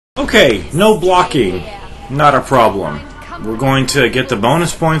Okay, no blocking, not a problem. We're going to get the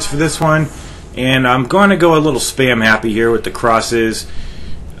bonus points for this one, and I'm going to go a little spam happy here with the crosses,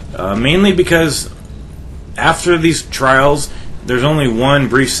 mainly because after these trials there's only one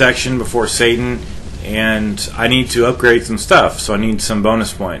brief section before Satan, and I need to upgrade some stuff, so I need some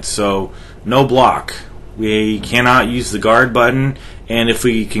bonus points. So no block. We cannot use the guard button, and if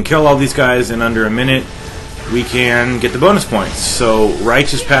we can kill all these guys in under a minute, we can get the bonus points. So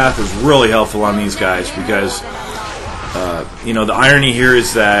Righteous Path is really helpful on these guys because the irony here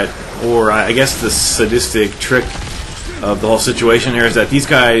is that, or I guess the sadistic trick of the whole situation here is that these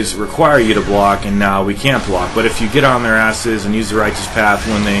guys require you to block, and now we can't block. But if you get on their asses and use the Righteous Path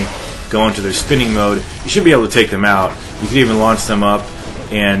when they go into their spinning mode, you should be able to take them out. You can even launch them up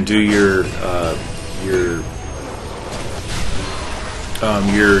and do your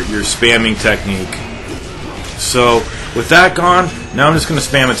spamming technique. So with that gone, now I'm just going to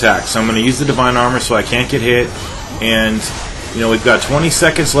spam attack. So I'm going to use the Divine Armor so I can't get hit, and we've got 20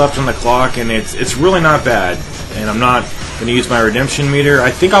 seconds left on the clock, and it's really not bad. And I'm not going to use my redemption meter.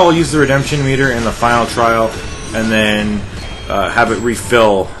 I think I will use the redemption meter in the final trial, and then have it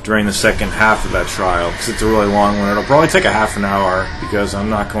refill during the second half of that trial, because it's a really long one. It'll probably take a half an hour because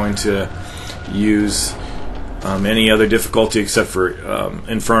I'm not going to use any other difficulty except for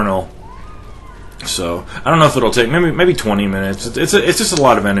Infernal. So I don't know if it'll take maybe 20 minutes. It's just a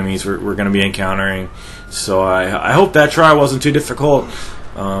lot of enemies we're going to be encountering. So I hope that trial wasn't too difficult.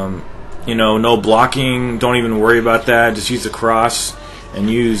 No blocking. Don't even worry about that. Just use the cross and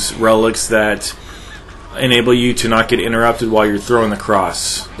use relics that enable you to not get interrupted while you're throwing the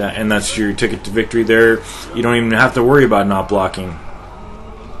cross. And that's your ticket to victory there. You don't even have to worry about not blocking.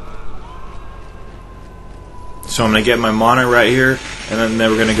 So I'm going to get my mana right here, and then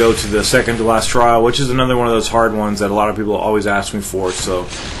we're going to go to the second to last trial, which is another one of those hard ones that a lot of people always ask me for. So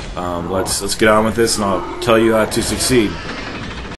let's get on with this, and I'll tell you how to succeed.